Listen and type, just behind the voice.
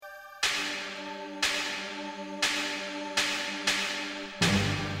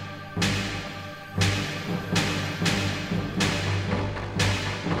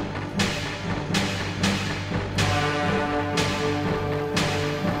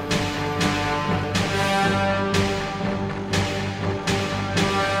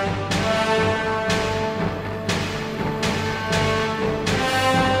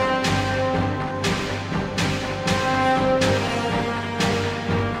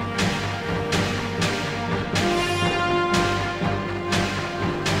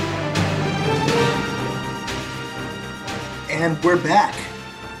And we're back.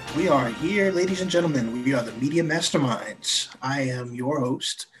 We are here, ladies and gentlemen. We are the Media Masterminds. I am your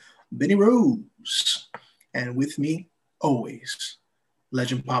host, Benny Rose. And with me, always,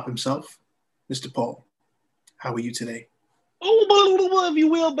 Legend Pop himself, Mr. Paul. How are you today? Oh, if you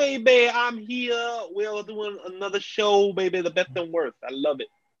will, baby. I'm here. We're doing another show, baby. The best and worst. I love it.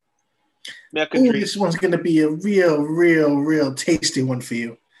 Oh, this one's going to be a real tasty one for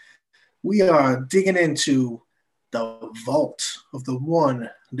you. We are digging into the vault of the one,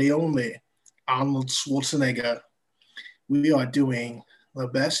 the only Arnold Schwarzenegger. We are doing the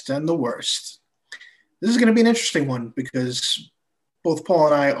best and the worst. This is going to be an interesting one because both Paul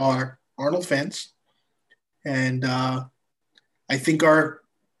and I are Arnold fans. And I think our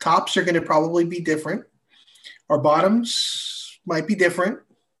tops are going to probably be different. Our bottoms might be different.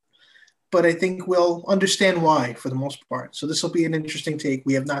 But I think we'll understand why for the most part. So this will be an interesting take.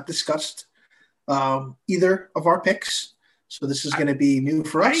 We have not discussed either of our picks. So this is going to be new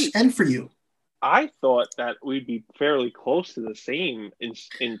for us and for you. I thought that we'd be fairly close to the same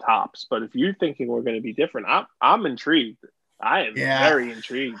in tops. But if you're thinking we're going to be different, I'm intrigued. I am very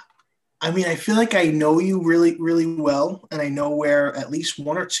intrigued. I mean, I feel like I know you really, really well. And I know where at least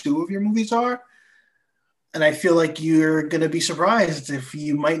one or two of your movies are. And I feel like you're going to be surprised if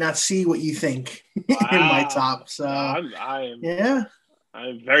you might not see what you think in my top. So I'm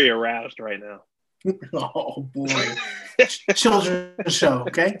very aroused right now. Oh, boy. Children's show,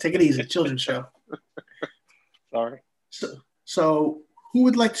 okay? Take it easy. Children's show. Sorry. So who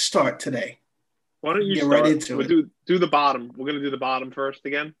would like to start today? Why don't you get start? Right into we'll it. Do the bottom. We're going to do the bottom first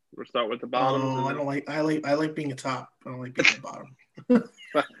again. We'll start with the bottom. Oh, I like being a top. I don't like being a bottom.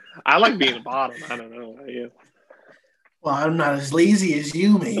 I like being a bottom. I don't know. Well, I'm not as lazy as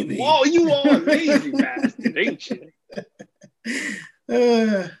you, maybe. Whoa, you are a lazy bastard, ain't you?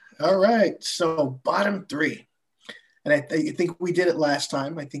 All right. So bottom three. And I think we did it last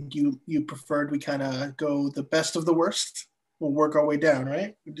time. I think you preferred we kind of go the best of the worst. We'll work our way down,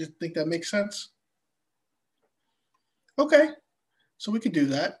 right? You just think that makes sense? Okay. So we could do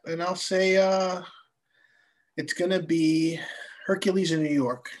that. And I'll say it's going to be Hercules in New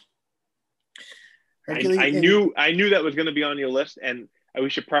York. I knew that was going to be on your list, and we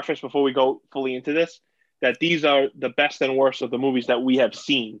should preface before we go fully into this that these are the best and worst of the movies that we have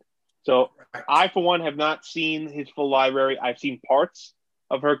seen. So right. I, for one, have not seen his full library. I've seen parts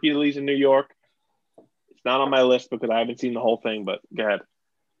of Hercules in New York. It's not on my list because I haven't seen the whole thing, but go ahead.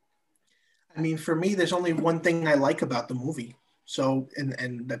 I mean, for me, there's only one thing I like about the movie. So,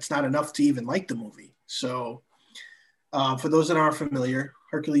 and that's not enough to even like the movie. So for those that aren't familiar,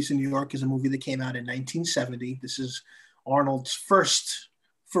 Hercules in New York is a movie that came out in 1970. This is Arnold's first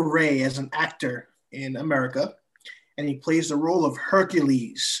foray as an actor in America, and he plays the role of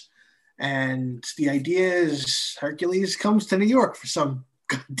Hercules. And the idea is Hercules comes to New York for some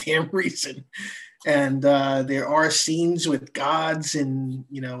goddamn reason. And there are scenes with gods in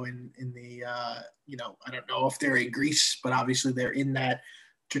the, I don't know if they're in Greece, but obviously they're in that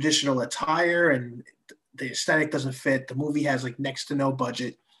traditional attire, and the aesthetic doesn't fit. The movie has like next to no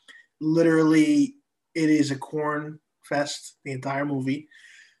budget. Literally, it is a corn fest, the entire movie.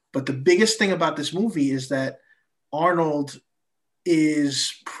 But the biggest thing about this movie is that Arnold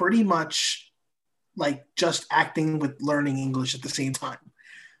is pretty much like just acting with learning English at the same time.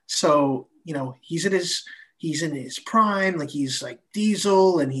 So, he's in his prime, like he's like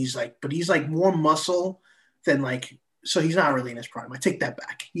Diesel, and he's like more muscle than like, so he's not really in his prime. I take that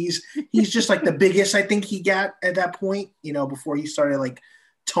back. He's just like the biggest I think he got at that point, before he started like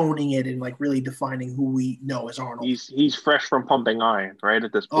toning it and like really defining who we know as Arnold. He's fresh from pumping iron, right,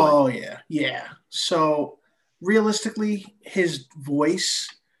 at this point. Oh, yeah. So realistically, his voice,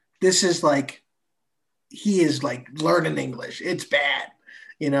 this is like, he is like learning English. It's bad.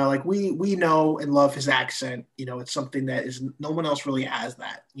 Like we know and love his accent. It's something that is no one else really has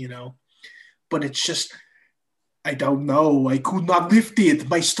that, but it's just, I don't know. I could not lift it.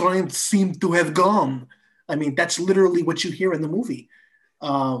 My strength seemed to have gone. I mean, that's literally what you hear in the movie.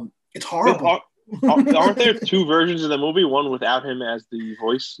 It's horrible. Aren't there two versions of the movie? One without him as the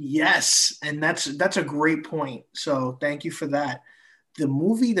voice? Yes, and that's a great point. So thank you for that.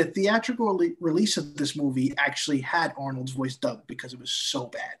 The theatrical release of this movie actually had Arnold's voice dubbed because it was so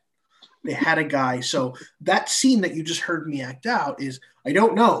bad. They had a guy. So that scene that you just heard me act out is, I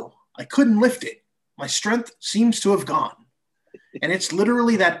don't know. I couldn't lift it. My strength seems to have gone. And it's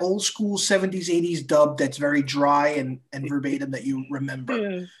literally that old school 70s, 80s dub that's very dry and verbatim that you remember.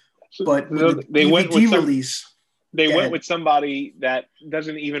 Yeah. But they went with somebody that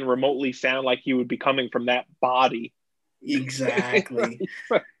doesn't even remotely sound like he would be coming from that body. Exactly.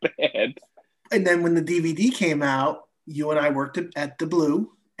 Bad. And then when the DVD came out, you and I worked at the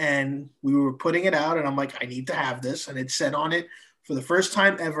Blue, and we were putting it out, and I'm like, I need to have this, and it said on it, for the first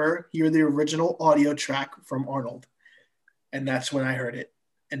time ever, hear the original audio track from Arnold, and that's when I heard it.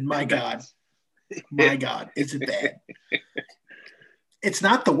 And my God, is it bad? It's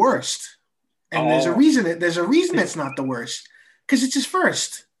not the worst, and there's a reason. There's a reason it's not the worst, because it's his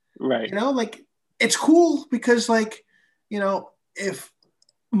first. Right. You know, like, it's cool because, like, you know, if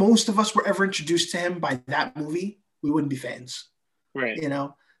most of us were ever introduced to him by that movie, we wouldn't be fans. Right. You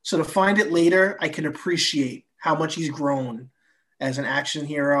know, so to find it later, I can appreciate how much he's grown as an action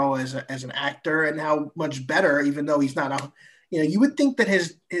hero, as an actor, and how much better, even though he's not a, you know, you would think that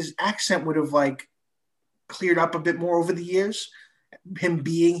his accent would have, like, cleared up a bit more over the years, him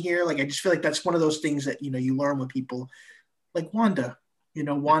being here. Like, I just feel like that's one of those things that, you know, you learn with people like Wanda, you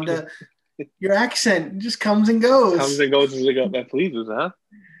know, your accent just comes and goes. Comes and goes as it got that pleases, huh?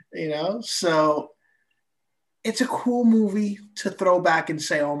 You know, so it's a cool movie to throw back and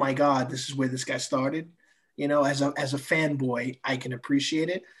say, oh my God, this is where this guy started. You know, as a fanboy, I can appreciate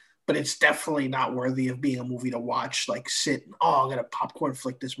it, but it's definitely not worthy of being a movie to watch, like sit, I'm going to popcorn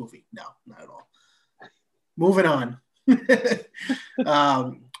flick this movie. No, not at all. Moving on.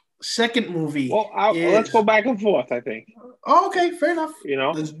 Second movie. Well, let's go back and forth, I think. Oh, okay, fair enough. You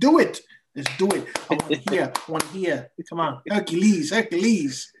know? Let's do it. I want to hear. Come on.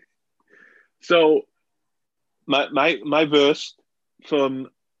 Hercules. So, my verse from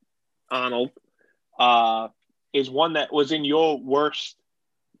Arnold is one that was in your worst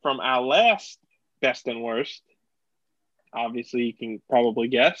from our last best and worst. Obviously, you can probably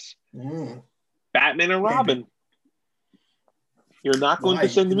guess. Batman and Robin. You're not going to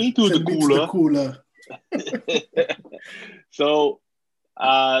send me to the cooler. So,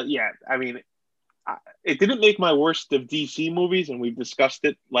 yeah, I mean, it didn't make my worst of DC movies, and we've discussed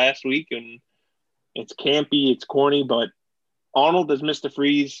it last week, and it's campy, it's corny, but Arnold as Mr.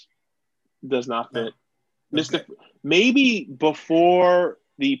 Freeze does not fit. Okay. Maybe before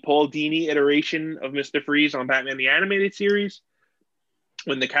the Paul Dini iteration of Mr. Freeze on Batman the Animated Series,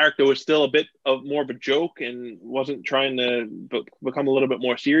 when the character was still a bit of more of a joke and wasn't trying to become a little bit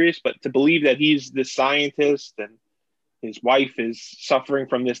more serious, but to believe that he's this scientist and his wife is suffering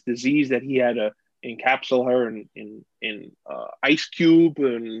from this disease that he had to encapsulate her in ice cube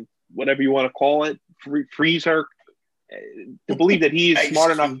and whatever you want to call it, freeze her, to believe that he is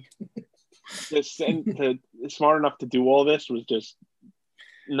smart enough smart enough to do all this was just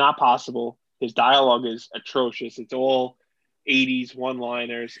not possible. His dialogue is atrocious. It's all 80s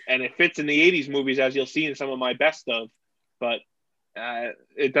one-liners, and it fits in the 80s movies, as you'll see in some of my best of, but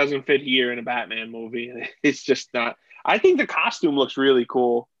it doesn't fit here in a Batman movie. It's just not. I think the costume looks really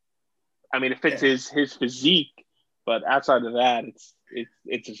cool. I mean, it fits his physique, but outside of that,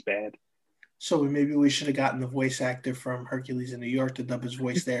 it's just bad. So maybe we should have gotten the voice actor from Hercules in New York to dub his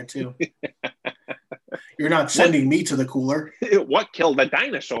voice there too. You're not sending me to the cooler. What killed the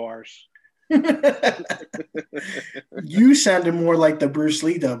dinosaurs? You sounded more like the Bruce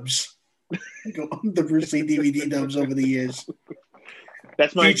Lee dubs. The Bruce Lee DVD dubs over the years.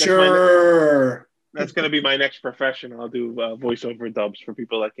 That's my feature. That's going to be my next profession. I'll do voiceover dubs for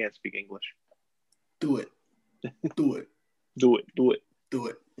people that can't speak English. Do it.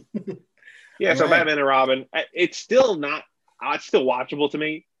 Yeah, so Batman and Robin, it's still watchable to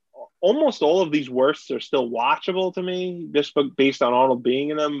me. Almost all of these worsts are still watchable to me, just based on Arnold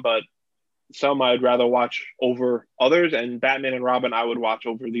being in them, but some I'd rather watch over others, and Batman and Robin I would watch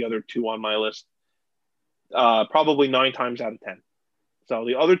over the other two on my list, probably 9 times out of 10. So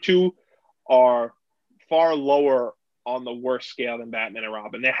the other two are far lower on the worst scale than Batman and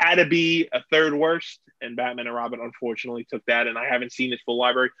Robin. There had to be a third worst, and Batman and Robin unfortunately took that, and I haven't seen its full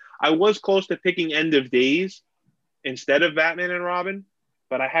library. I was close to picking End of Days instead of Batman and Robin,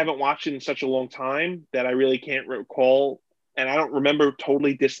 but I haven't watched it in such a long time that I really can't recall, and I don't remember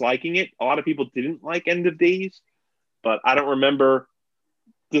totally disliking it. A lot of people didn't like End of Days, but I don't remember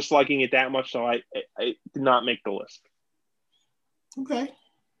disliking it that much, so I did not make the list. Okay.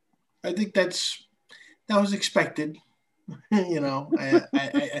 I think that was expected. You know,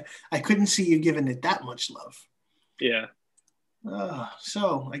 I couldn't see you giving it that much love. Yeah.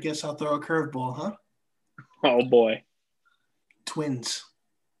 So I guess I'll throw a curveball, huh? Oh boy. Twins.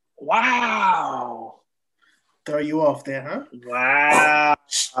 Wow. Throw you off there, huh? Wow.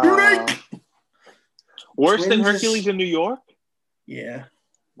 Worse than Hercules in New York? Yeah.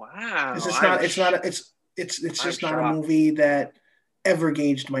 Wow. It's just not a movie that ever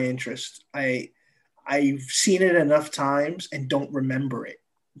gauged my interest. I've seen it enough times and don't remember it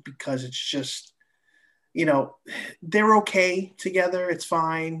because it's just, you know, they're okay together. It's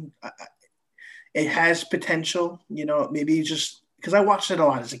fine. it has potential. You know, maybe just because I watched it a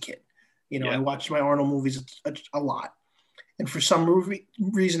lot as a kid. You know, I watched my Arnold movies a lot. And for some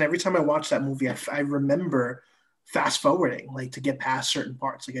reason, every time I watch that movie, I remember fast forwarding, like to get past certain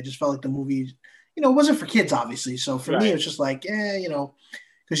parts. Like I just felt like the movie, you know, it wasn't for kids, obviously. So for me, it was just like, you know,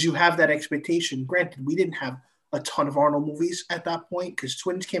 because you have that expectation. Granted, we didn't have a ton of Arnold movies at that point because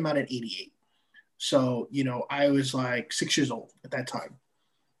Twins came out in '88. So, you know, I was like 6 years old at that time.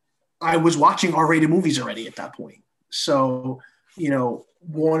 I was watching R-rated movies already at that point. So, you know,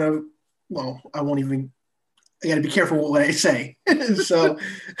 I won't even, I got to be careful what I say. So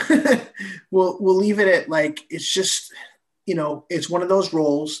we'll leave it at like, it's just, you know, it's one of those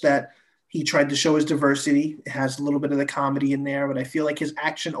roles that he tried to show his diversity. It has a little bit of the comedy in there, but I feel like his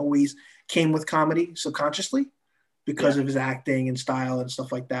action always came with comedy subconsciously because of his acting and style and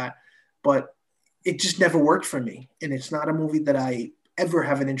stuff like that. But it just never worked for me. And it's not a movie that I ever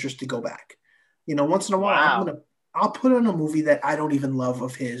have an interest to go back. You know, once in a while, I'll put on a movie that I don't even love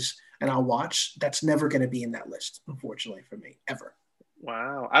of his and I'll watch. That's never going to be in that list, unfortunately, for me, ever.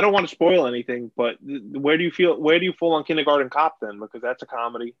 Wow. I don't want to spoil anything, but where do you fall on Kindergarten Cop then? Because that's a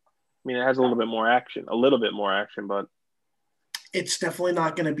comedy. I mean, it has a little bit more action, but it's definitely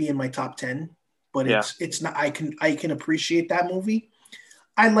not going to be in my top 10, but it's not, I can appreciate that movie.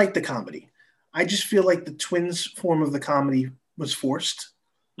 I like the comedy. I just feel like the Twins form of the comedy was forced.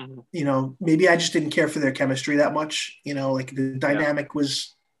 Mm-hmm. You know, maybe I just didn't care for their chemistry that much. You know, like the dynamic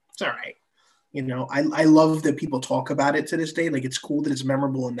was, it's all right. You know, I love that people talk about it to this day. Like it's cool that it's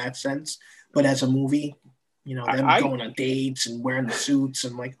memorable in that sense. But as a movie, you know, them going on dates and wearing the suits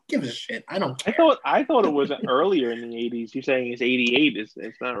and like, give a shit. I don't care. I thought it was earlier in the 80s. You're saying it's 88.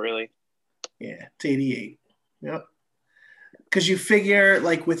 It's not really. Yeah, it's 88. Yep. Because you figure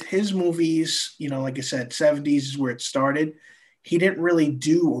like with his movies, you know, like I said, 70s is where it started. He didn't really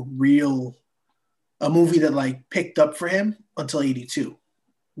do a movie that like picked up for him until 82,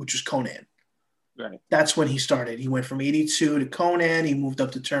 which was Conan. Right. That's when he started. He went from 82 to Conan. He moved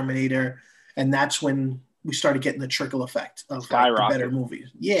up to Terminator. And that's when we started getting the trickle effect of like, the better movies.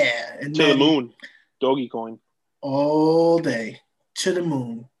 Yeah. And to the moon. Doggy Coin. All day. To the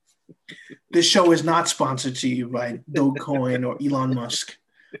moon. This show is not sponsored to you by Dogecoin or Elon Musk.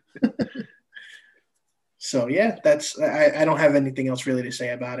 So yeah, that's I don't have anything else really to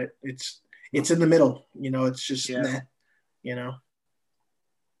say about it. It's in the middle, you know. It's just nah, you know.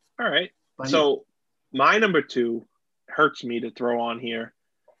 All right. So my number 2 hurts me to throw on here,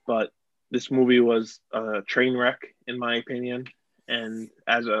 but this movie was a train wreck in my opinion. And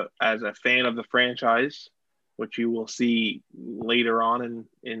as a fan of the franchise, which you will see later on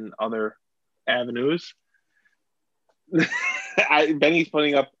in other avenues, Benny's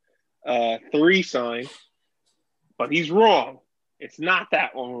putting up 3 sign, but he's wrong. It's not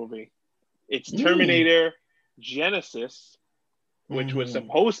that one movie. It's Terminator Genisys, which was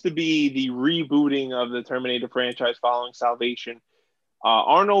supposed to be the rebooting of the Terminator franchise following Salvation.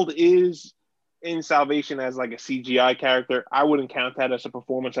 Arnold is in Salvation as like a CGI character. I wouldn't count that as a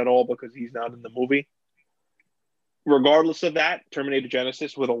performance at all because he's not in the movie. Regardless of that, Terminator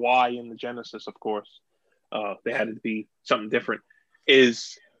Genisys, with a Y in the Genesis, of course, they had it to be something different,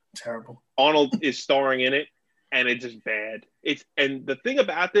 is terrible. Arnold is starring in it, and it's just bad. And the thing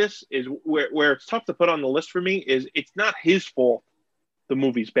about this is where it's tough to put on the list for me is it's not his fault the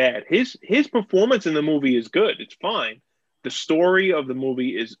movie's bad. His performance in the movie is good. It's fine. The story of the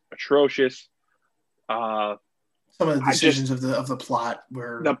movie is atrocious. Some of the decisions of the plot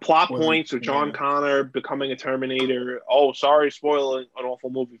were the plot points of John Connor becoming a Terminator. Oh, sorry, spoiling an awful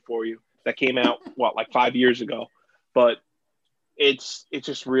movie for you that came out like 5 years ago, but it's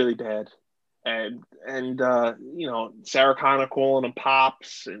just really bad. And you know, Sarah Connor calling him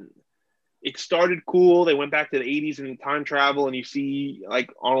pops, and it started cool. They went back to the 80s and time travel, and you see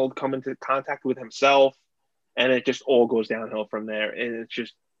like Arnold come into contact with himself, and it just all goes downhill from there. And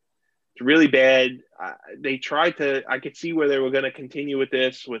it's really bad. They tried to, I could see where they were going to continue with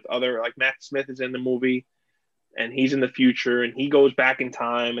this with other, like Matt Smith is in the movie and he's in the future and he goes back in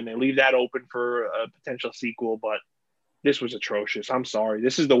time and they leave that open for a potential sequel. But this was atrocious. I'm sorry.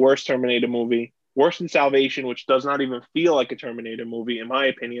 This is the worst Terminator movie, worse than Salvation, which does not even feel like a Terminator movie, in my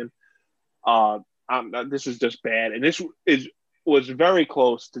opinion. This is just bad. And this was very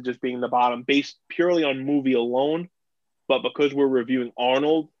close to just being the bottom based purely on movie alone. But because we're reviewing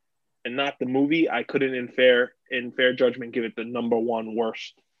Arnold and not the movie, I couldn't in fair judgment give it the number 1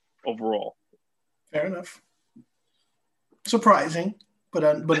 worst overall. Fair enough. Surprising, but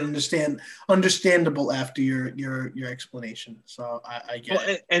understandable after your explanation. So I get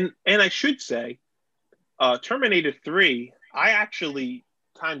it. And I should say, Terminator 3, I actually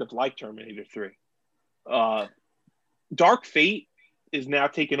kind of like Terminator 3. Dark Fate is now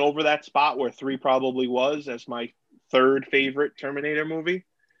taking over that spot where 3 probably was as my third favorite Terminator movie.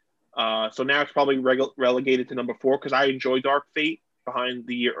 So now it's probably relegated to number 4 because I enjoy Dark Fate behind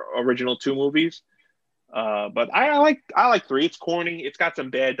the original 2 movies. But I like 3. It's corny. It's got some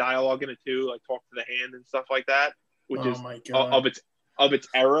bad dialogue in it too, like talk to the hand and stuff like that, which is of its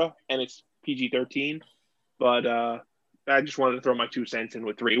era, and it's PG-13. But I just wanted to throw my 2 cents in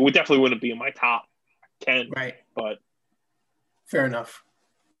with 3. It definitely wouldn't be in my top 10, right? But fair enough.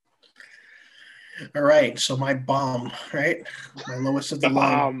 All right, so my bomb, right? My lowest of the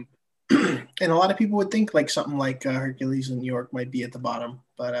low. And a lot of people would think like something like Hercules in New York might be at the bottom,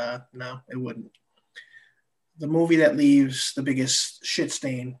 but no, it wouldn't. The movie that leaves the biggest shit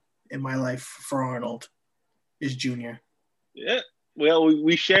stain in my life for Arnold is Junior. Yeah, well,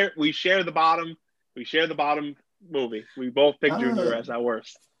 we share the bottom. We share the bottom movie. We both picked Junior as our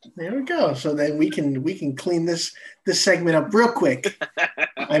worst. There we go. So then we can clean this segment up real quick.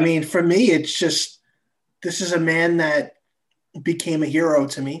 I mean, for me, it's just this is a man that became a hero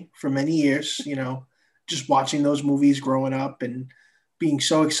to me for many years. You know, just watching those movies growing up and being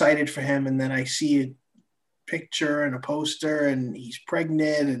so excited for him, and then I see a picture and a poster, and he's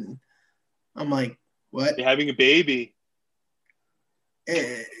pregnant, and I'm like, "What? You're having a baby."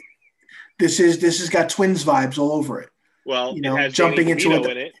 This has got twins vibes all over it. Well, you know, it has jumping Danny into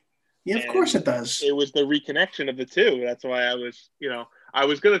DeVito in it. Yeah, of course it does. It was the reconnection of the 2. That's why I was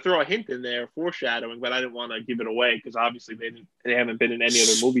going to throw a hint in there, foreshadowing, but I didn't want to give it away because obviously they haven't been in any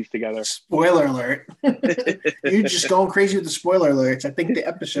other movies together. Spoiler alert! You're just going crazy with the spoiler alerts. I think the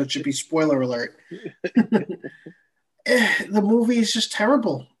episode should be spoiler alert. The movie is just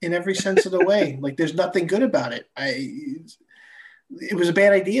terrible in every sense of the way. Like, there's nothing good about it. It was a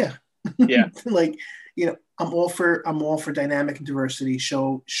bad idea. Yeah. Like, you know, I'm all for dynamic and diversity.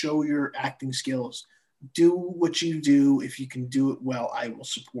 Show your acting skills. Do what you do. If you can do it well, I will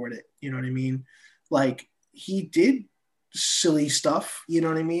support it. You know what I mean? Like, he did silly stuff. You know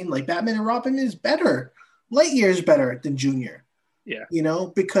what I mean? Like, Batman and Robin is better. Light years better than Junior. Yeah. You know,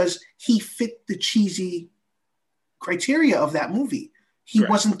 because he fit the cheesy criteria of that movie. He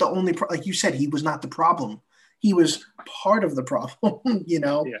wasn't the only, like you said, he was not the problem. He was part of the problem, you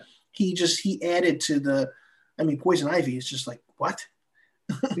know? Yeah. He added to the, I mean, Poison Ivy is just like, what?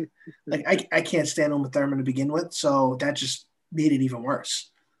 Like, I can't stand Uma Thurman to begin with, so that just made it even worse.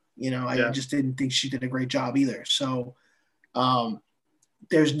 You know, I just didn't think she did a great job either. So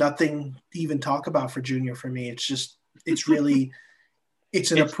there's nothing to even talk about for Junior for me. It's really,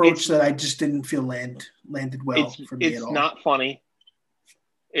 it's an approach that I just didn't feel landed well for me at all. It's not funny.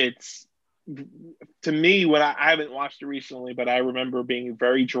 It's, to me, when I haven't watched it recently, but I remember being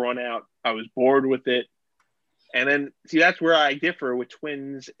very drawn out. I was bored with it. And then, see, that's where I differ with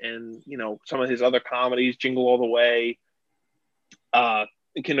Twins and, you know, some of his other comedies, Jingle All the Way,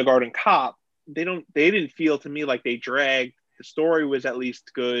 Kindergarten Cop. They didn't feel to me like they dragged. The story was at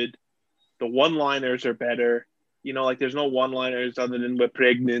least good. The one-liners are better. You know, like, there's no one-liners other than "we're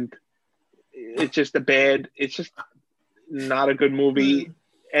pregnant." It's just it's just not a good movie.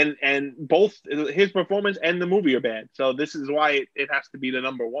 And both his performance and the movie are bad. So this is why it has to be the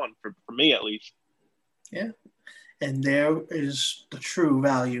number 1 for me, at least. Yeah. And there is the true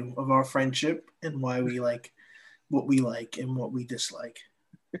value of our friendship and why we like what we like and what we dislike.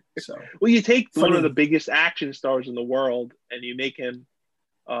 So, well, you take one of the biggest action stars in the world and you make him,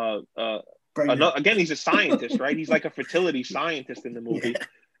 again, he's a scientist, right? He's like a fertility scientist in the movie. Yeah.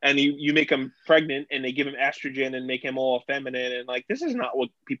 And you make him pregnant and they give him estrogen and make him all effeminate. And like, this is not what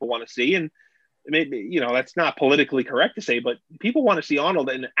people want to see. And maybe, you know, that's not politically correct to say, but people want to see Arnold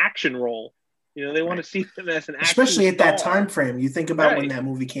in an action role. You know, they want to see him as an action especially at star. that time frame. You think about when that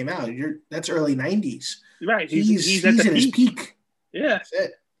movie came out. That's early 90s. Right. He's at his peak. Yeah. That's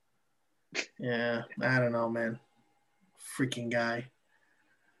it. Yeah. I don't know, man. Freaking guy.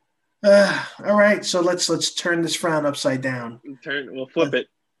 All right. So let's turn this frown upside down. We'll flip it.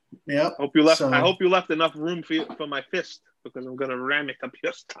 Yeah. I hope you left enough room for my fist because I'm gonna ram it up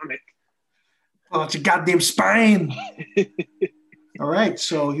your stomach. Oh, it's a goddamn spine. All right.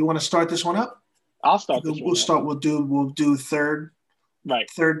 So you want to start this one up? I'll start. We'll do third. Right.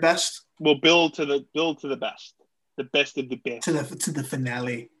 Third best. We'll build to the best. The best of the best. To the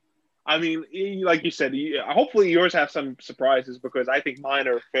finale. I mean, like you said, hopefully yours have some surprises because I think mine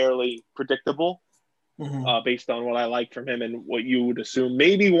are fairly predictable. Mm-hmm. Based on what I like from him and what you would assume.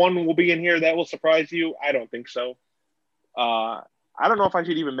 Maybe one will be in here that will surprise you. I don't think so. I don't know if I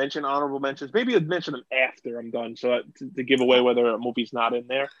should even mention honorable mentions. Maybe I'd mention them after I'm done, so to give away whether a movie's not in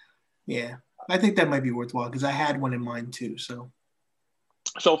there. Yeah, I think that might be worthwhile because I had one in mind too. So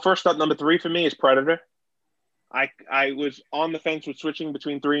first up, number 3 for me is Predator. I was on the fence with switching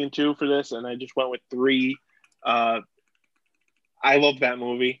between 3 and 2 for this, and I just went with 3. I love that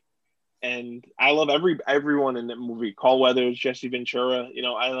movie, and I love everyone in that movie. Carl Weathers, Jesse Ventura.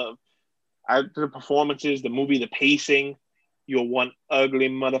 I love the performances, the movie, the pacing. You're one ugly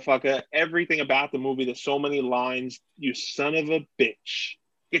motherfucker. Everything about the movie. There's so many lines. You son of a bitch.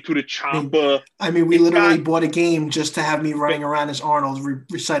 Get to the chopper. We literally bought a game just to have me running around as Arnold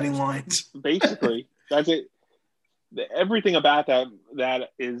reciting lines. Basically, that's it. Everything about that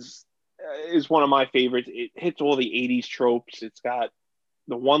is one of my favorites. It hits all the 80s tropes. It's got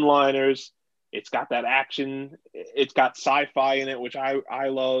the one-liners. It's got that action. It's got sci-fi in it, which I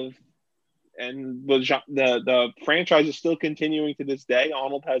love. And the franchise is still continuing to this day.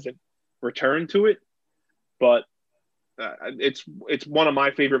 Arnold hasn't returned to it, but it's one of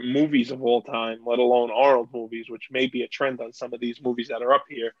my favorite movies of all time, let alone Arnold movies, which may be a trend on some of these movies that are up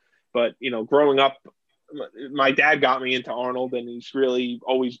here. But, growing up, my dad got me into Arnold, and he's really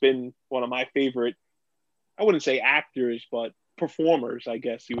always been one of my favorite, I wouldn't say actors, but performers, I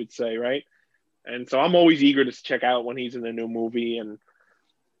guess you would say, right? And so I'm always eager to check out when he's in a new movie. And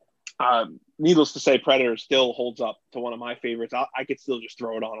needless to say, Predator still holds up to one of my favorites. I could still just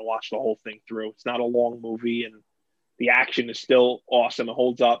throw it on and watch the whole thing through. It's not a long movie, and the action is still awesome. It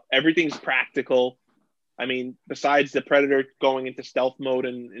holds up. Everything's practical. Besides the Predator going into stealth mode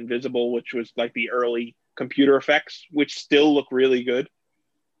and invisible, which was like the early computer effects, which still look really good,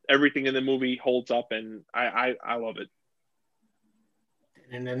 everything in the movie holds up, and I love it.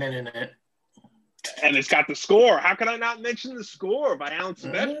 And it's got the score. How can I not mention the score by Alan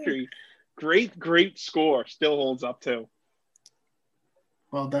Silvestri? Great score. Still holds up too.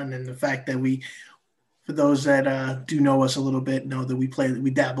 Well done. And the fact that for those that do know us a little bit, know that we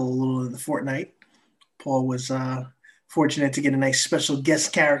dabble a little in the Fortnite. Paul was fortunate to get a nice special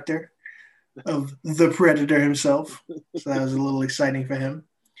guest character of the Predator himself. So that was a little exciting for him.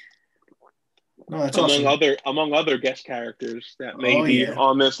 No, that's awesome. Among other guest characters that may be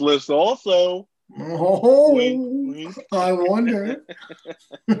on this list also. Oh, wink, wink. I wonder.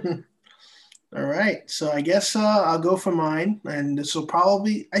 All right, so I guess I'll go for mine, and this will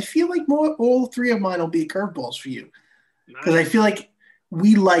probably. I feel like all 3 of mine will be curveballs for you, because I feel like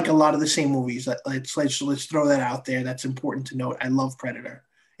we like a lot of the same movies. Let's throw that out there. That's important to note. I love Predator.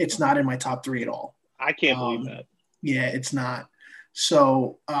 It's not in my top 3 at all. I can't believe that. Yeah, it's not.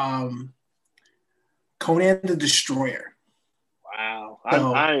 So, Conan the Destroyer. Wow,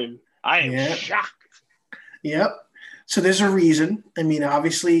 I am shocked. Yep. So there's a reason.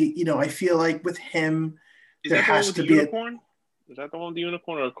 Obviously, I feel like with him, there has to be unicorn. Is that the one with the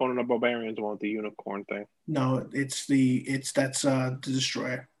unicorn, or Conan the Barbarian's one with the unicorn thing? No, that's the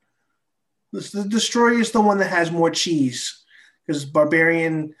Destroyer. The Destroyer is the one that has more cheese, because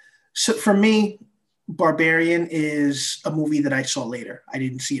Barbarian. So for me, Barbarian is a movie that I saw later. I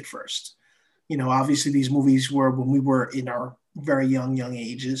didn't see it first. Obviously these movies were when we were in our very young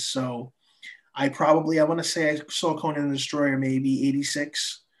ages. So I want to say I saw Conan the Destroyer maybe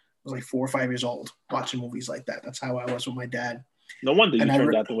 86. I was like 4 or 5 years old watching movies like that. That's how I was with my dad. No wonder you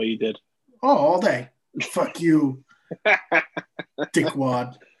turned out the way you did. Oh, all day. Fuck you,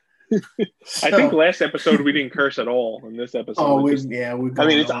 dickwad. I think last episode we didn't curse at all. In this episode, it's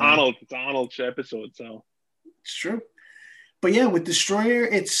Arnold. It's Arnold's episode, so it's true. But yeah, with Destroyer,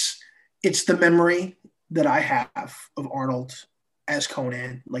 it's the memory that I have of Arnold as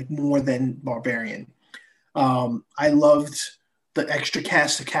Conan, like more than Barbarian. I loved the extra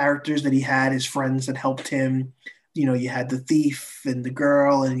cast of characters that he had, his friends that helped him. You had the thief and the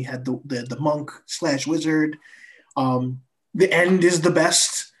girl, and you had the monk / wizard. The end is the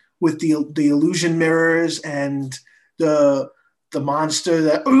best with the illusion mirrors and the monster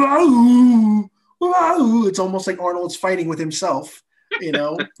that it's almost like Arnold's fighting with himself.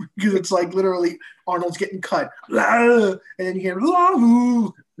 Because it's like literally Arnold's getting cut, and then you hear,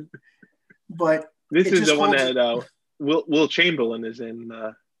 but this is the one that Will Chamberlain is in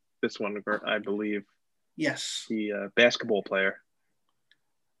this one, I believe. Yes, the basketball player.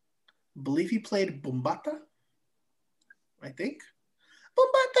 I believe he played Bumbata. I think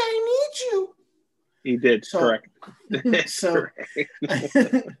Bumbata, I need you. He did, correct. So, correct.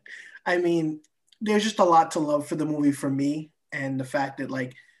 There's just a lot to love for the movie for me. And the fact that,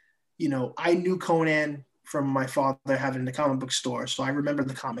 I knew Conan from my father having the comic book store. So I remember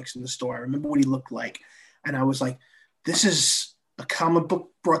the comics in the store. I remember what he looked like. And I was like, this is a comic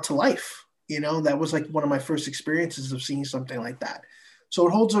book brought to life. That was like one of my first experiences of seeing something like that. So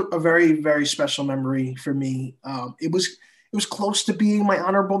it holds a very, very special memory for me. It was close to being my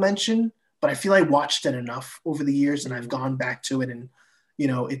honorable mention, but I feel I watched it enough over the years, and I've gone back to it and,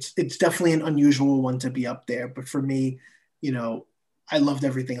 it's definitely an unusual one to be up there. But for me, I loved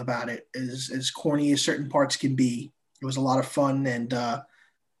everything about it. As corny as certain parts can be, it was a lot of fun, and I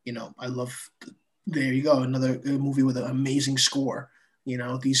love. There you go, another movie with an amazing score.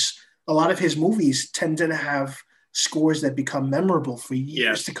 A lot of his movies tend to have scores that become memorable for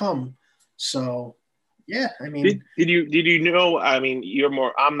years to come. So, yeah, I mean, did you know? I mean,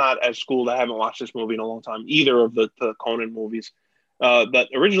 I'm not as schooled. I haven't watched this movie in a long time. Either of the Conan movies. But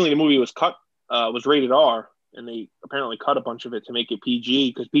originally the movie was rated R, and they apparently cut a bunch of it to make it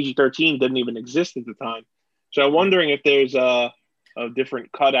PG because PG-13 didn't even exist at the time. So I'm wondering if there's a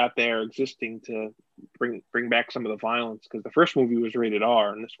different cut out there existing to bring back some of the violence, because the first movie was rated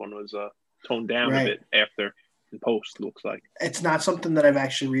R and this one was toned down a bit after in post. Looks like it's not something that I've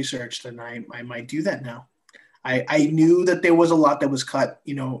actually researched, and I might do that now. I knew that there was a lot that was cut,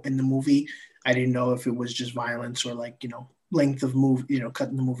 in the movie. I didn't know if it was just violence or length of movie,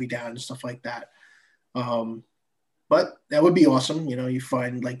 cutting the movie down and stuff like that. But that would be awesome. You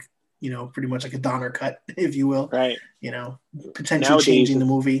find pretty much like a Donner cut, if you will. Right. Potentially nowadays, changing the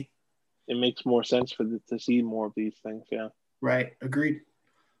movie. It makes more sense to see more of these things. Yeah. Right. Agreed.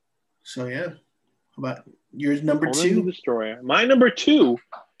 So yeah. How about yours, number Conan 2? the Destroyer. My number 2,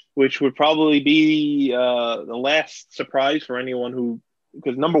 which would probably be the last surprise for anyone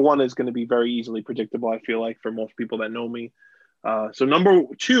because number 1 is going to be very easily predictable, I feel like, for most people that know me. So number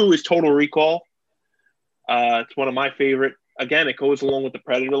 2 is Total Recall. It's one of my favorite. Again, it goes along with the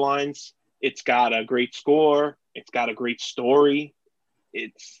Predator lines. It's got a great score. It's got a great story.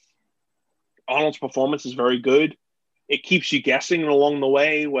 Arnold's performance is very good. It keeps you guessing along the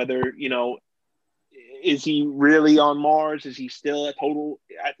way whether, is he really on Mars? Is he still at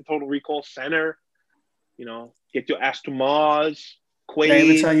the Total Recall Center? Get your ass to Mars. Quaid. Can I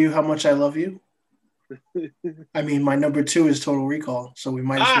ever tell you how much I love you? I mean, my number 2 is Total Recall, so we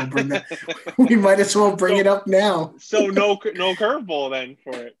might as well bring that. We might as well bring it up now. So no curveball then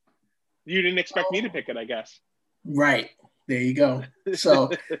for it. You didn't expect me to pick it, I guess. Right. There you go. So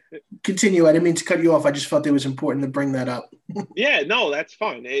continue. I didn't mean to cut you off. I just felt it was important to bring that up. Yeah, no, that's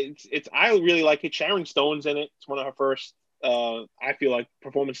fine. I really like it. Sharon Stone's in it. It's one of her first, I feel like,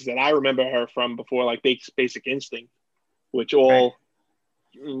 performances that I remember her from before, like Basic Instinct, which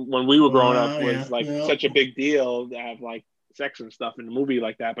when we were growing up was such a big deal to have like sex and stuff in a movie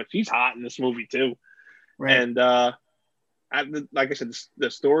like that. But she's hot in this movie too. Right. And like I said,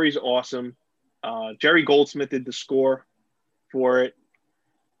 the story's awesome. Jerry Goldsmith did the score for it.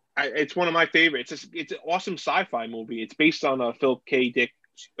 It's one of my favorites. It's an awesome sci-fi movie. It's based on a Philip K. Dick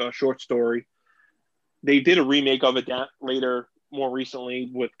short story. They did a remake of it later, more recently,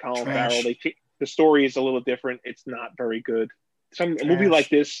 with Colin Farrell. The story is a little different. It's not very good. A movie like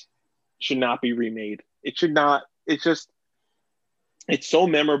this should not be remade. It should not. It's so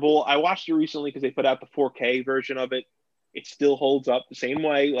memorable. I watched it recently because they put out the 4K version of it. It still holds up the same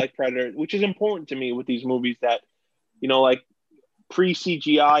way like Predator, which is important to me with these movies that, like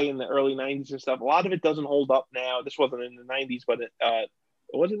pre-CGI in the early 90s and stuff. A lot of it doesn't hold up now. This wasn't in the 90s, but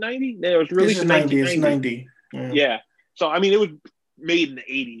was it 90? No, it was released in 1990. It's 90. Yeah. So, I mean, it was made in the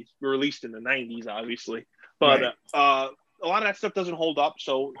 80s, released in the 90s, obviously. But a lot of that stuff doesn't hold up.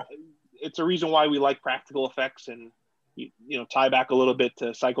 So it's a reason why we like practical effects and, tie back a little bit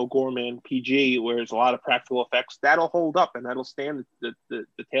to Psycho Goreman PG, where there's a lot of practical effects. That'll hold up and that'll stand the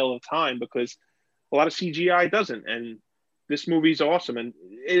tale of time, because a lot of CGI doesn't. And this movie's awesome. And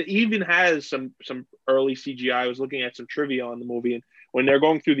it even has some early CGI. I was looking at some trivia on the movie, and when they're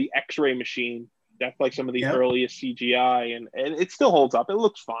going through the X-ray machine, that's like some of the earliest CGI, and it still holds up. It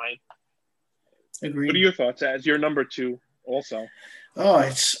looks fine. Agreed. What are your thoughts as your number 2 also?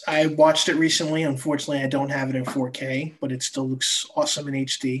 Oh, I watched it recently. Unfortunately, I don't have it in 4K, but it still looks awesome in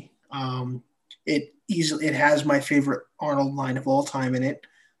HD. It has my favorite Arnold line of all time in it.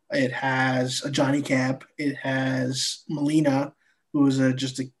 It has a Johnny Cab. It has Melina, who is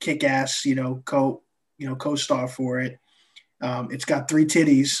just a kick-ass, co-star for it. It's got 3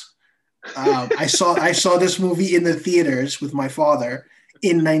 titties. I saw this movie in the theaters with my father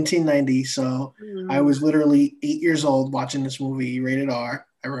in 1990. So I was literally 8 years old watching this movie, rated R.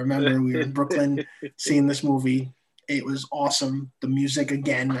 I remember we were in Brooklyn seeing this movie. It was awesome. The music,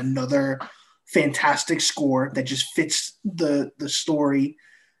 again, another fantastic score that just fits the story.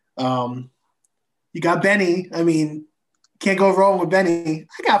 You got Benny. I mean, can't go wrong with Benny.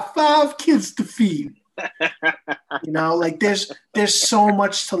 I got 5 kids to feed. There's so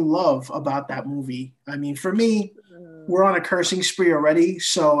much to love about that movie. I mean, for me, we're on a cursing spree already.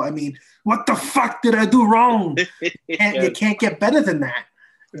 So, I mean, what the fuck did I do wrong? You can't get better than that.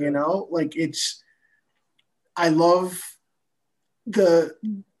 I love the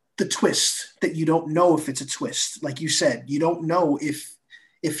twist that you don't know if it's a twist. Like you said, you don't know if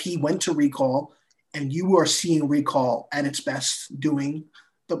he went to Recall and you are seeing Recall at its best doing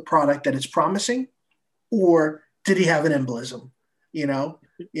the product that it's promising, or did he have an embolism?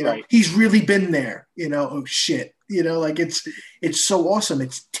 Right. He's really been there. Oh shit. Like it's so awesome.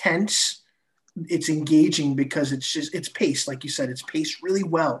 It's tense. It's engaging because it's paced, like you said, it's paced really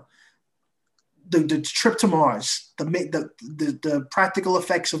well. The trip to Mars, the practical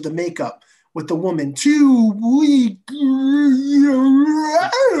effects of the makeup with the woman, too weak.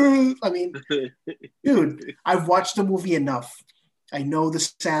 I mean, dude, I've watched the movie enough. I know the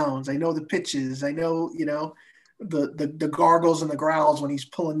sounds. I know the pitches. I know, the gargles and the growls when he's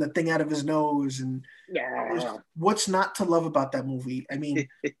pulling the thing out of his nose. And what's not to love about that movie? I mean,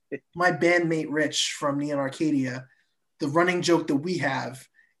 my bandmate Rich from Neon Arcadia, the running joke that we have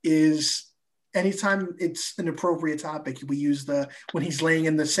is anytime it's an appropriate topic, we use when he's laying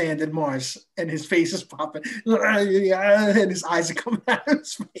in the sand in Mars and his face is popping and his eyes are coming out of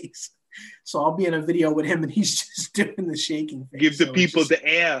his face. So I'll be in a video with him and he's just doing the shaking thing. Give the people the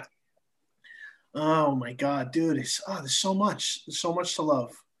air. Oh my God, dude. There's so much. There's so much to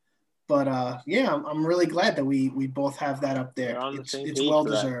love. But yeah, I'm really glad that we both have that up there. It's well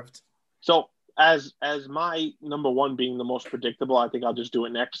deserved. So as my number one being the most predictable, I think I'll just do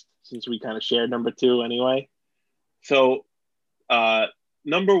it next since we kind of shared number two anyway. So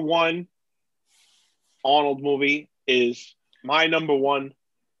number one Arnold movie is my number one.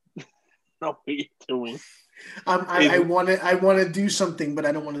 No, what are you doing? I want to do something, but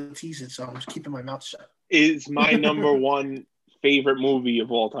I don't want to tease it, so I'm just keeping my mouth shut. Is my number one favorite movie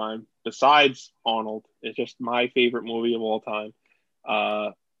of all time, besides Arnold. It's just my favorite movie of all time.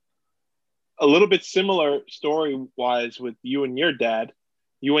 A little bit similar story-wise with you and your dad.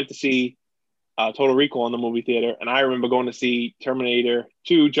 You went to see Total Recall in the movie theater, and I remember going to see Terminator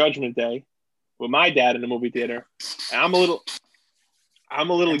 2 Judgment Day with my dad in the movie theater. And I'm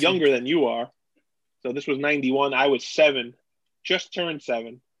a little younger than you are. So this was 91. I was 7, just turned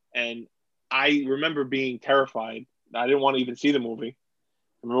 7. And I remember being terrified. I didn't want to even see the movie.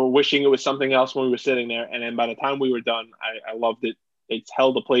 I remember wishing it was something else when we were sitting there. And then by the time we were done, I loved it. It's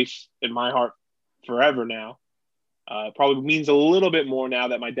held a place in my heart forever now. Probably means a little bit more now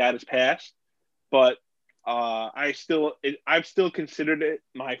that my dad has passed. But I've still considered it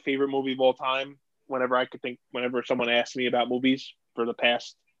my favorite movie of all time whenever someone asks me about movies for the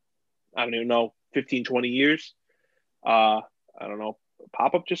past, I don't even know, 15, 20 years. I don't know.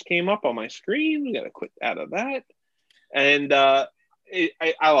 Pop-up just came up on my screen. We got to click out of that. And I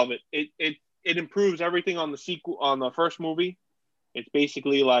love it. It improves everything on the sequel, on the first movie. It's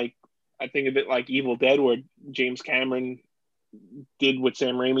basically like, I think of it like Evil Dead, where James Cameron did what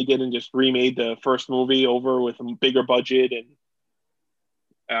Sam Raimi did and just remade the first movie over with a bigger budget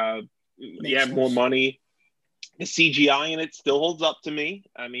and more money. The CGI in it still holds up to me.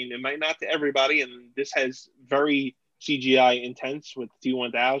 I mean, it might not to everybody, and this has very CGI intense with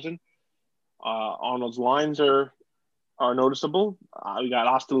T-1000. Arnold's lines are noticeable. We got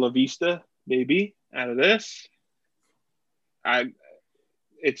Hasta La Vista, baby, out of this.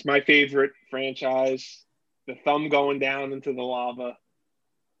 It's my favorite franchise. The thumb going down into the lava.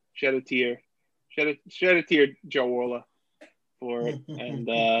 Shed a tear, Joe Orla, for it. And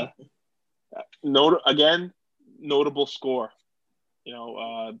notable score.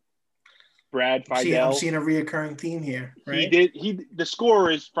 Brad Fiedel. I'm seeing a reoccurring theme here. Right? The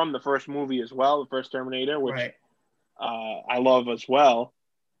score is from the first movie as well, the first Terminator, which I love as well.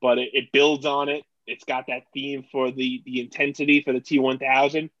 But it builds on it. It's got that theme for the intensity for the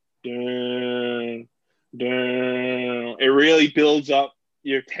T-1000. Dun, dun. It really builds up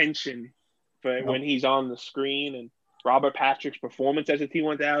your tension for when he's on the screen. And Robert Patrick's performance as a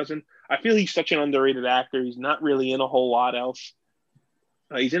T-1000. I feel he's such an underrated actor. He's not really in a whole lot else.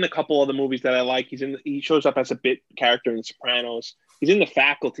 He's in a couple other movies that I like. He shows up as a bit character in The Sopranos. He's in The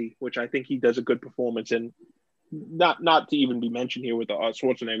Faculty, which I think he does a good performance in. Not to even be mentioned here with the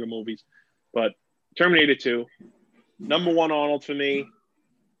Schwarzenegger movies, but Terminator 2, number one Arnold for me.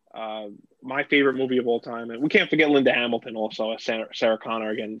 My favorite movie of all time. And we can't forget Linda Hamilton also as Sarah Connor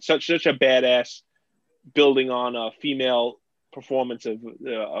again. Such a badass, building on a female performance of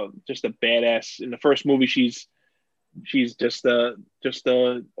just a badass. In the first movie, she's just a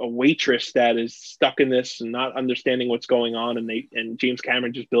waitress that is stuck in this and not understanding what's going on, and James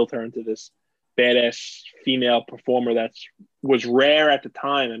Cameron just built her into this badass female performer that was rare at the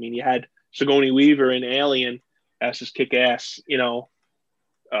time. I mean, you had Sigourney Weaver in Alien as this kick-ass,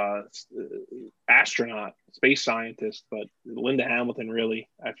 astronaut, space scientist, but Linda Hamilton really,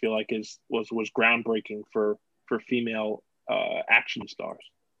 I feel like was groundbreaking for female action stars.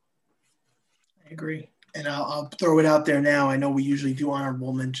 I agree. And I'll throw it out there now. I know we usually do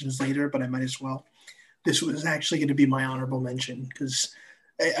honorable mentions later, but I might as well. This was actually going to be my honorable mention because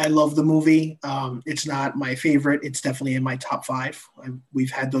I love the movie. It's not my favorite. It's definitely in my top 5.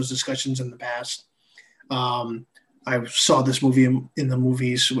 We've had those discussions in the past. I saw this movie in the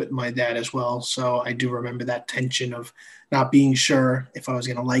movies with my dad as well. So I do remember that tension of not being sure if I was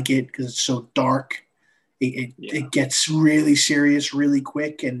going to like it because it's so dark. It gets really serious really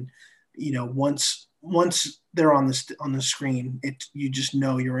quick. And, once they're on the screen, you just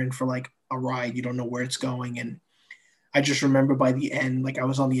know you're in for like a ride. You don't know where it's going. And I just remember by the end, like I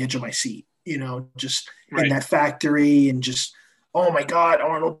was on the edge of my seat, just in that factory and just, oh my God,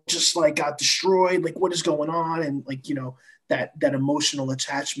 Arnold just like got destroyed. Like what is going on? And like, that emotional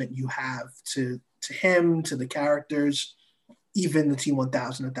attachment you have to him, to the characters, even the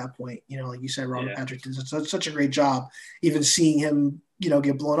T-1000 at that point, like you said, Robert Patrick did such a great job. Even seeing him,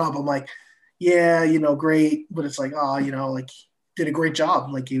 get blown up, I'm like, yeah, great. But it's like, oh, like did a great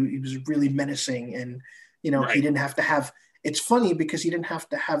job. Like he was really menacing and, he didn't have to have, it's funny because he didn't have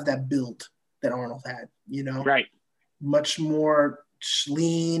to have that build that Arnold had, Right. Much more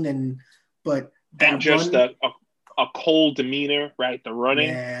lean but that and just run, a cold demeanor, right? The running.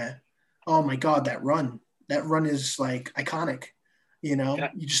 Yeah. Oh my God, that run is like iconic. You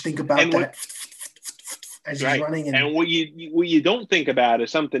just think about that as he's running. And what you don't think about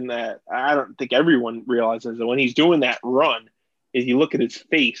is something that I don't think everyone realizes that when he's doing that run, is you look at his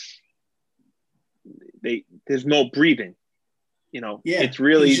face. There's no breathing. It's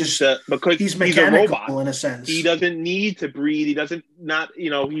really just because he's a robot in a sense. He doesn't need to breathe. He doesn't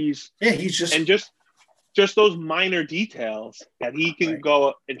he's just and just those minor details that he can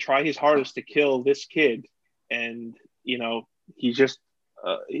go and try his hardest to kill this kid, and he's just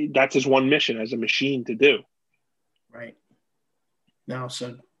that's his one mission as a machine to do. Right. No,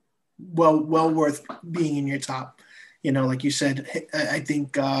 so well worth being in your top. Like you said, I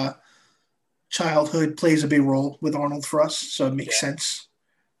think. Childhood plays a big role with Arnold for us, so it makes sense.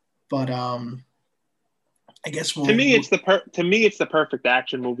 But I guess to me it's the perfect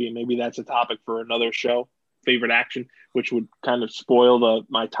action movie, and maybe that's a topic for another show. Favorite action, which would kind of spoil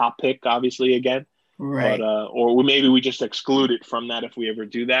my top pick, obviously again. Right. But or maybe we just exclude it from that if we ever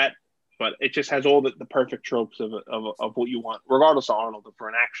do that. But it just has all the perfect tropes of what you want, regardless of Arnold, for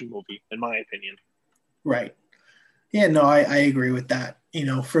an action movie, in my opinion. Right. Yeah, no, I agree with that.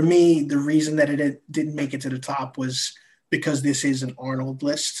 For me, the reason that it didn't make it to the top was because this is an Arnold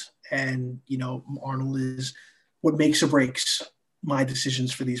list. And, Arnold is what makes or breaks my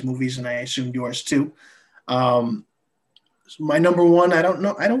decisions for these movies. And I assume yours too. My number one, I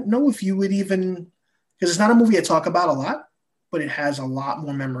don't know if you would even, because it's not a movie I talk about a lot, but it has a lot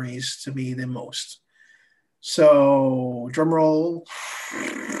more memories to me than most. So drum roll.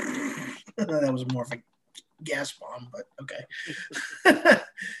 That was more of a gas bomb, but okay.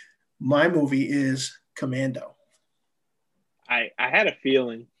 My movie is Commando. I had a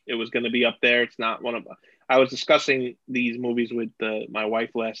feeling it was going to be up there. It's not one of. I was discussing these movies with my wife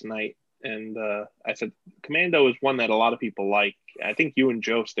last night, and I said Commando is one that a lot of people like. I think you and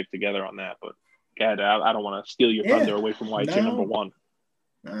Joe stick together on that, but God, I don't want to steal your thunder away from why it's your number one.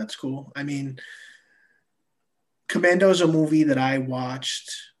 No, that's cool. I mean, Commando is a movie that I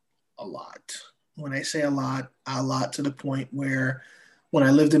watched a lot. When I say a lot to the point where when I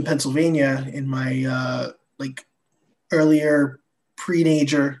lived in Pennsylvania in my earlier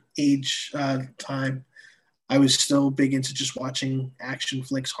pre-teenager age time, I was still big into just watching action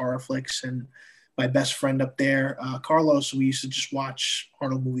flicks, horror flicks, and my best friend up there, Carlos, we used to just watch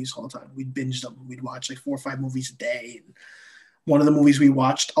Arnold movies all the time. We'd binge them. We'd watch like 4 or 5 movies a day. And one of the movies we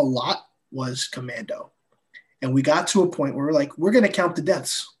watched a lot was Commando. And we got to a point where we're like, we're going to count the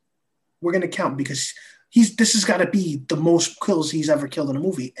deaths. We're going to count because this has got to be the most kills he's ever killed in a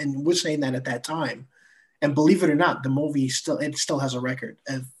movie. And we're saying that at that time. And believe it or not, the movie still has a record.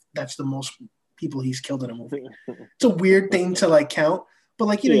 That's the most people he's killed in a movie. It's a weird thing to like count, but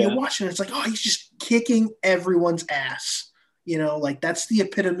like, you're watching it, it's like, oh, he's just kicking everyone's ass. Like that's the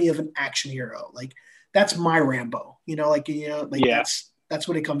epitome of an action hero. Like that's my Rambo, that's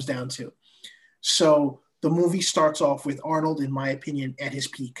what it comes down to. So the movie starts off with Arnold, in my opinion, at his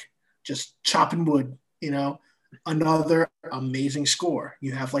peak. Just chopping wood, another amazing score.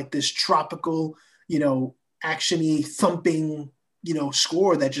 You have like this tropical, action-y thumping,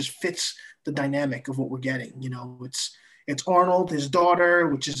 score that just fits the dynamic of what we're getting. It's Arnold, his daughter,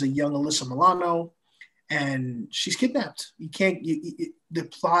 which is a young Alyssa Milano, and she's kidnapped. The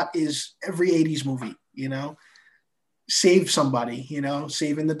plot is every 80s movie, save somebody,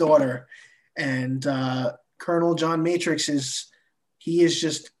 saving the daughter. And Colonel John Matrix he is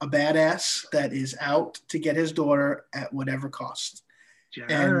just a badass that is out to get his daughter at whatever cost.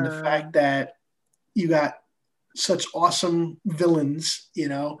 John. And the fact that you got such awesome villains, you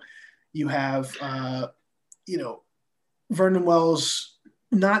have, Vernon Wells,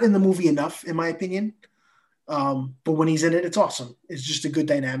 not in the movie enough, in my opinion. But when he's in it, it's awesome. It's just a good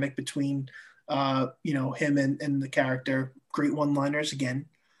dynamic between, him and the character. Great one-liners again.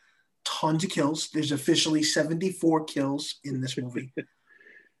 Tons of kills. There's officially 74 kills in this movie.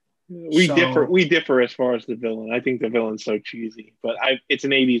 We differ as far as the villain. I think the villain's so cheesy, but it's an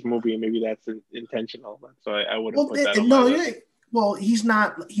 80s movie, and maybe that's intentional. So I wouldn't put that on my list. Well, he's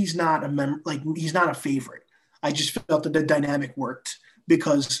not he's not a favorite. I just felt that the dynamic worked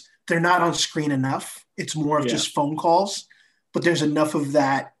because they're not on screen enough. It's more of just phone calls, but there's enough of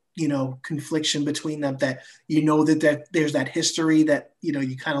that, confliction between them that that there's that history that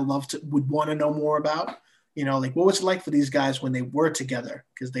you kind of would want to know more about. Like what was it like for these guys when they were together?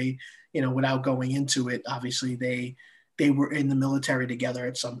 Because they, without going into it, obviously they were in the military together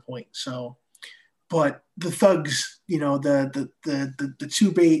at some point. So, but the thugs, the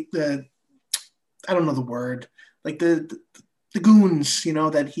two bait, I don't know the word, like the goons,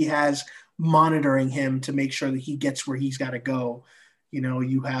 that he has monitoring him to make sure that he gets where he's got to go.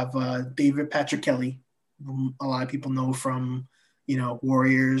 You have David Patrick Kelly, whom a lot of people know from,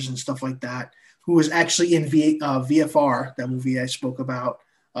 Warriors and stuff like that, who was actually in VFR, that movie I spoke about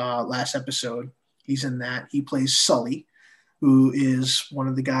last episode. He's in that. He plays Sully, who is one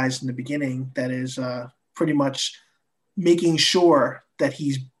of the guys in the beginning that is pretty much making sure that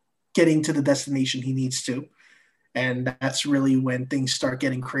he's getting to the destination he needs to. And that's really when things start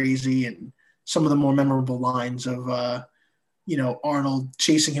getting crazy, and some of the more memorable lines of, Arnold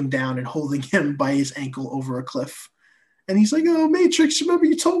chasing him down and holding him by his ankle over a cliff. And he's like, "Oh, Matrix, remember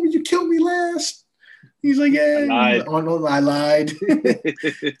you told me you killed me last?" He's like, "Yeah, Arnold, I lied."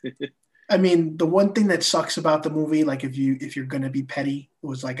 I mean, the one thing that sucks about the movie, like if you're going to be petty,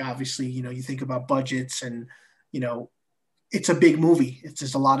 was like, obviously, you think about budgets and, it's a big movie. It's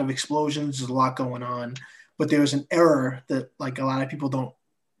just a lot of explosions. There's a lot going on. But there was an error that like a lot of people don't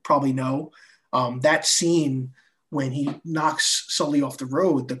probably know. That scene when he knocks Sully off the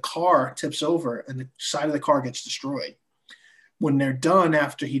road, the car tips over and the side of the car gets destroyed. When they're done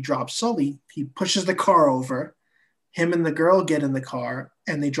after he drops Sully, he pushes the car over. Him and the girl get in the car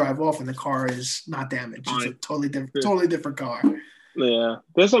and they drive off, and the car is not damaged. It's a totally different car. Yeah,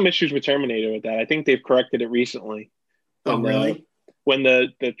 there's some issues with Terminator with that. I think they've corrected it recently. Really? When the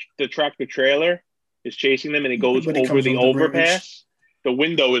tractor trailer is chasing them and it goes over the overpass, the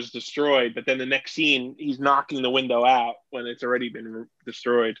window is destroyed, but then the next scene, he's knocking the window out when it's already been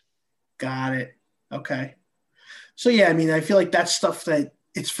destroyed. Got it. Okay. So, yeah, I mean, I feel like that's stuff that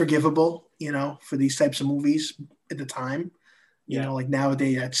it's forgivable, for these types of movies at the time. Like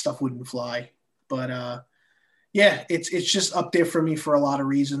nowadays, that stuff wouldn't fly. But, it's just up there for me for a lot of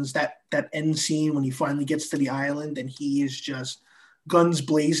reasons. That end scene when he finally gets to the island and he is just guns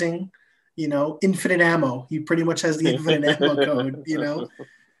blazing, infinite ammo. He pretty much has the infinite ammo code,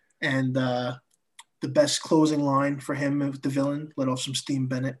 And the best closing line for him with the villain, let off some steam,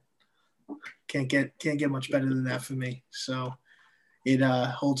 Bennett. Can't get much better than that for me. So it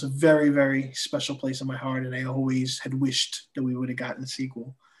holds a very, very special place in my heart, and I always had wished that we would have gotten a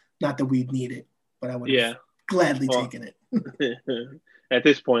sequel. Not that we'd need it, but I would have gladly taken it. At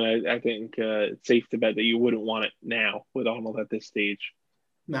this point, I think it's safe to bet that you wouldn't want it now with Arnold at this stage.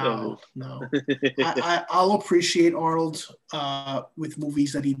 No. I'll appreciate Arnold with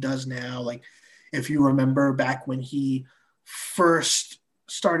movies that he does now. Like if you remember back when he first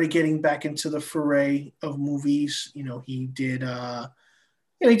started getting back into the foray of movies, he did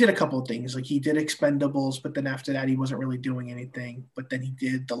he did a couple of things. Like he did Expendables, but then after that he wasn't really doing anything. But then he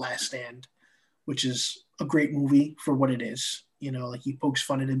did The Last Stand, which is a great movie for what it is. Like he pokes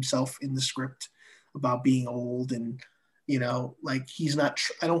fun at himself in the script about being old and like he's not,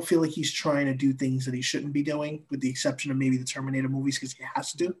 I don't feel like he's trying to do things that he shouldn't be doing, with the exception of maybe the Terminator movies because he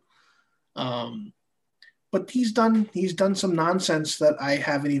has to. But he's done some nonsense that I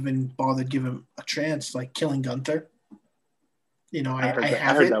haven't even bothered giving him a chance, like Killing Gunther. I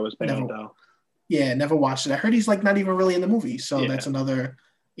heard that was bad though. Yeah, never watched it. I heard he's like not even really in the movie, so that's another,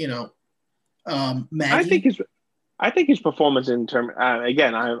 Maggie. I think his performance in term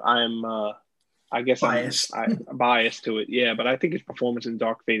again, I'm I guess biased. I'm biased to it, yeah. But I think his performance in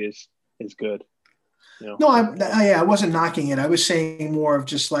Dark Fate is good. No, I wasn't knocking it. I was saying more of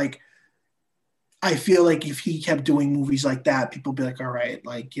just like, I feel like if he kept doing movies like that, people would be like, all right,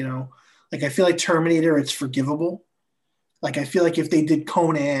 like like I feel like Terminator, it's forgivable. Like I feel like if they did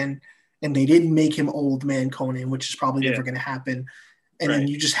Conan and they didn't make him old man Conan, which is probably never going to happen. And then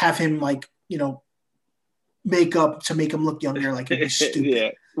you just have him like, make up to make him look younger, like it'd be stupid. Yeah,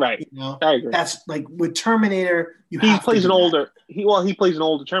 right. I agree. That's like with Terminator. He plays an older. He plays an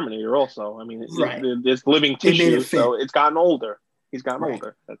older Terminator also. I mean, there's living tissue, so it's gotten older. He's gotten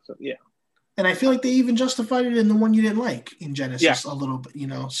older. That's And I feel like they even justified it in the one you didn't like in Genesis a little bit.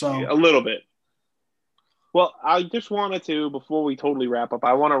 So a little bit. Well, I just wanted to, before we totally wrap up,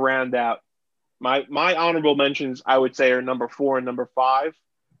 I want to round out my honorable mentions. I would say are number 4 and number 5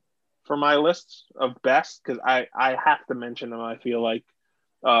 for my lists of best, because I have to mention them. I feel like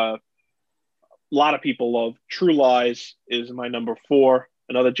a lot of people love True Lies is my number 4,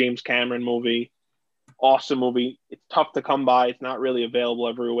 another James Cameron movie. Awesome movie. It's tough to come by. It's not really available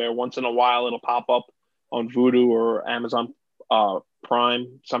everywhere. Once in a while, it'll pop up on Vudu or Amazon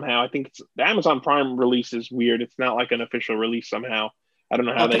Prime somehow. I think it's the Amazon Prime release is weird. It's not like an official release somehow. I don't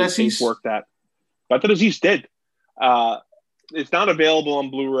know how they've worked that. But Aziz did. It's not available on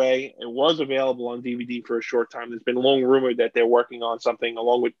Blu-ray. It was available on DVD for a short time. There's been long rumored that they're working on something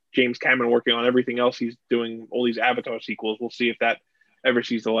along with James Cameron working on everything else he's doing, all these Avatar sequels. We'll see if that ever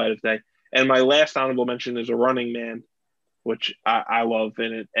sees the light of day. And my last honorable mention is A Running Man, which I love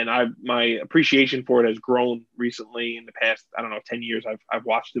in it. And my appreciation for it has grown recently in the past, 10 years. I've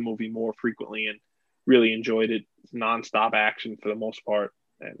watched the movie more frequently and really enjoyed it. It's nonstop action for the most part.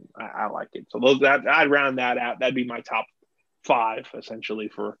 And I like it. So I'd round that out. That'd be my top 5 essentially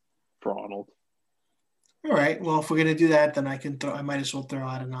for Arnold. All right. Well, if we're gonna do that, then I might as well throw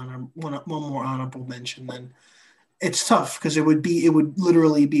out one more honorable mention. Then it's tough because it would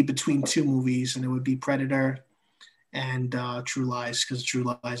literally be between 2 movies, and it would be Predator and True Lies, because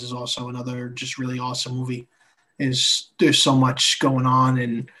True Lies is also another just really awesome movie. There's so much going on,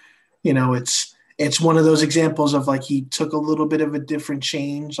 and it's one of those examples of like he took a little bit of a different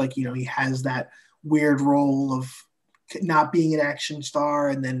change. Like, he has that weird role of not being an action star,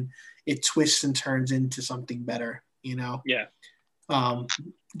 and then it twists and turns into something better, Yeah.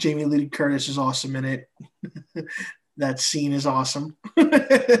 Jamie Lee Curtis is awesome in it. That scene is awesome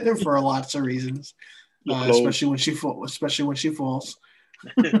for lots of reasons, especially when she falls.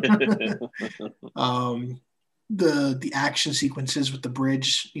 The action sequences with the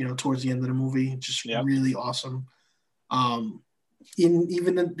bridge, towards the end of the movie, just really awesome.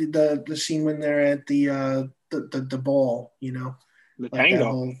 Even the scene when they're at the ball, the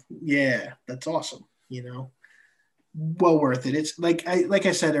tango. That's awesome. Well worth it. It's like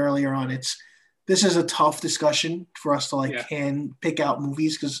I said earlier on, this is a tough discussion for us to can pick out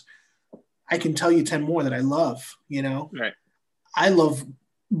movies, because I can tell you 10 more that I love. Right. I love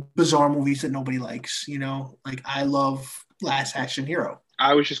bizarre movies that nobody likes. Like I love Last Action Hero.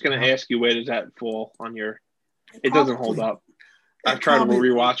 I was just going to ask you, where does that fall on your? It doesn't hold up. I've tried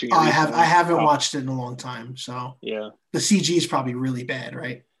rewatching it. I haven't watched it in a long time, so yeah. The CG is probably really bad,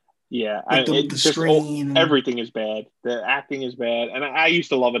 right? Yeah, the screen, everything is bad. The acting is bad, and I used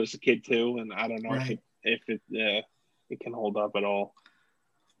to love it as a kid too. And I don't know if it can hold up at all.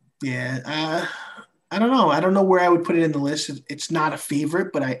 Yeah, I don't know. I don't know where I would put it in the list. It's not a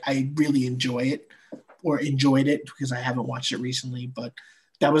favorite, but I really enjoy it, or enjoyed it, because I haven't watched it recently. But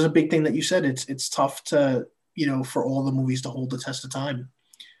that was a big thing that you said. It's tough to for all the movies to hold the test of time.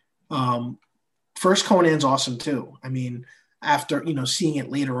 First Conan's awesome too. I mean, after seeing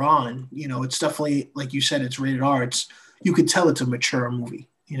it later on, it's definitely, like you said, it's rated R. You could tell it's a mature movie.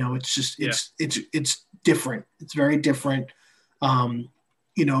 It's just it's different. It's very different.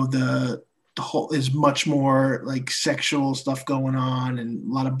 The whole is much more like sexual stuff going on, and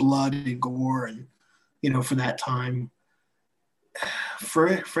a lot of blood and gore, and for that time.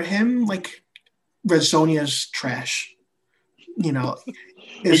 For him, like, Red Sonja's trash. We're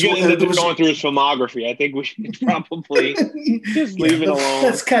going through his filmography. I think we should probably just leave it alone.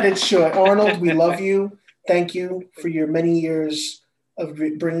 Let's cut it short. Arnold, we love you. Thank you for your many years of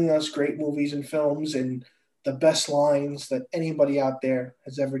bringing us great movies and films, and the best lines that anybody out there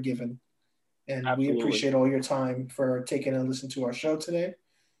has ever given. And We appreciate all your time for taking a listen to our show today.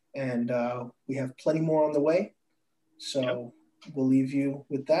 And we have plenty more on the way. So we'll leave you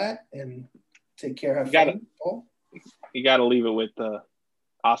with that, and take care. Have fun. You got to leave it with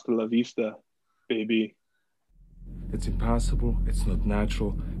hasta la vista, baby. It's impossible, it's not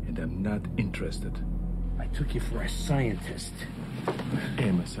natural, and I'm not interested. I took you for a scientist. I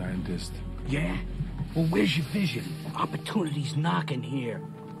am a scientist. Yeah? Well, where's your vision? Opportunity's knocking here.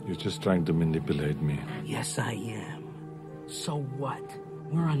 You're just trying to manipulate me. Yes, I am. So what?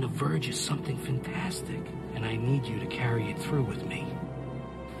 We're on the verge of something fantastic, and I need you to carry it through with me.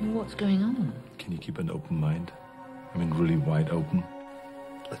 What's going on? Can you keep an open mind? I mean, really wide open?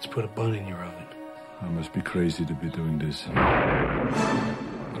 Let's put a bun in your oven. I must be crazy to be doing this.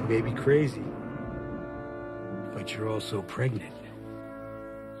 You may be crazy, but you're also pregnant.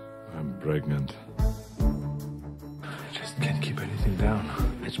 I'm pregnant. I just can't keep anything down.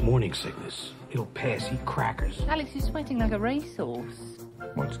 It's morning sickness. It'll pass. Eat crackers. Alex, you're sweating like a racehorse.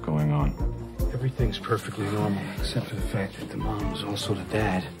 What's going on? Everything's perfectly normal, except for the fact that the mom is also the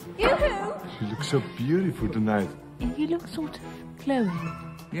dad. Yoo-hoo! You look so beautiful tonight. You look sort of glowing.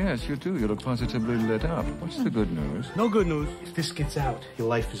 Yes, you do. You look positively lit up. What's the good news? No good news. If this gets out, your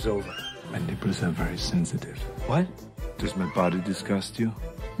life is over. My nipples are very sensitive. What? Does my body disgust you?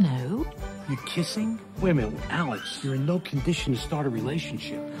 No. You're kissing? Wait a minute, Alex. You're in no condition to start a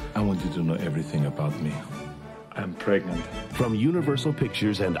relationship. I want you to know everything about me. I'm pregnant. From Universal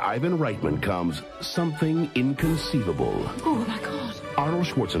Pictures and Ivan Reitman comes Something Inconceivable. Oh, my God. Arnold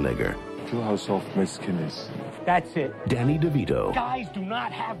Schwarzenegger. Feel how soft my skin is. That's it. Danny DeVito. Guys do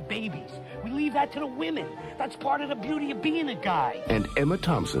not have babies. We leave that to the women. That's part of the beauty of being a guy. And Emma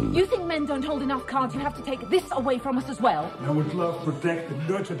Thompson. You think men don't hold enough cards? You have to take this away from us as well. I would love, protect, and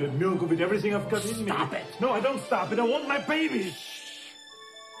nurture that milk with everything I've got in me. Stop it. No, I don't stop it. I want my baby.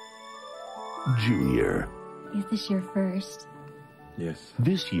 Junior. Is this your first? Yes.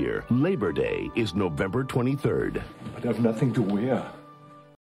 This year, Labor Day is November 23rd. But I have nothing to wear.